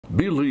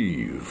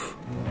Believe,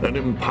 an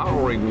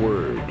empowering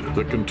word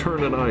that can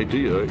turn an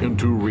idea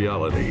into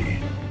reality.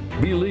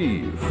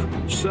 Believe,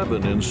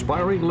 7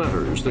 inspiring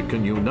letters that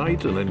can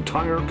unite an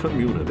entire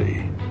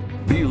community.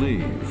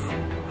 Believe,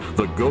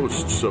 the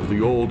ghosts of the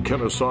old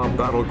Kennesaw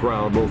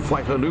battleground will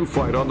fight a new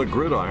fight on the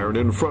gridiron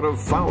in front of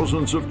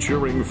thousands of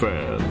cheering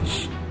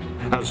fans.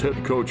 As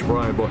head coach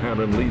Brian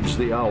Bohannon leads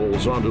the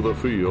Owls onto the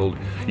field,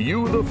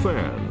 you, the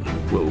fan,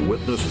 will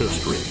witness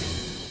history.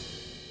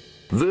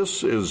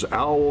 This is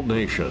Owl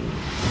Nation.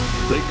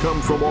 They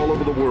come from all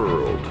over the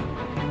world,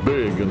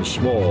 big and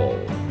small,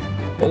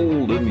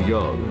 old and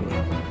young.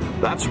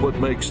 That's what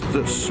makes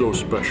this so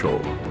special.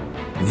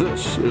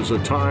 This is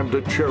a time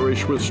to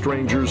cherish with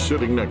strangers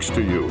sitting next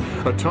to you,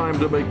 a time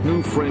to make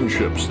new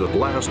friendships that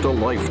last a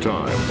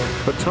lifetime,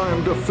 a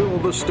time to fill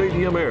the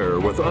stadium air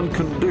with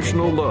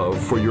unconditional love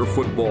for your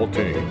football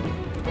team.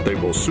 They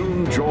will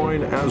soon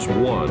join as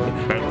one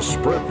and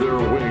spread their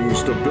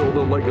wings to build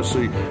a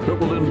legacy that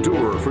will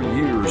endure for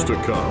years to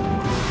come.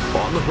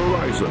 On the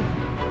horizon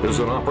is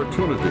an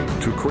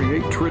opportunity to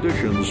create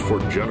traditions for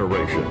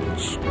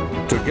generations.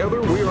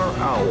 Together we are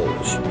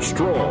Owls,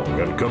 strong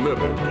and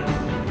committed.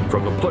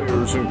 From the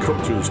players and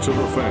coaches to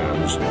the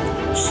fans,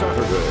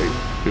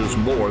 Saturday is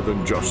more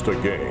than just a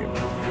game.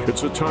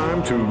 It's a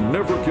time to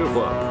never give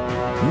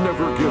up,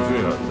 never give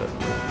in.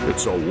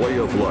 It's a way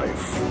of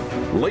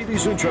life.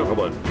 Ladies and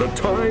gentlemen, the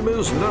time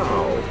is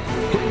now.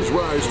 Please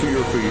rise to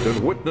your feet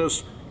and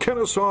witness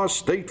Kennesaw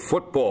State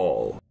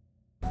Football.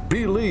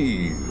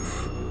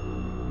 Believe.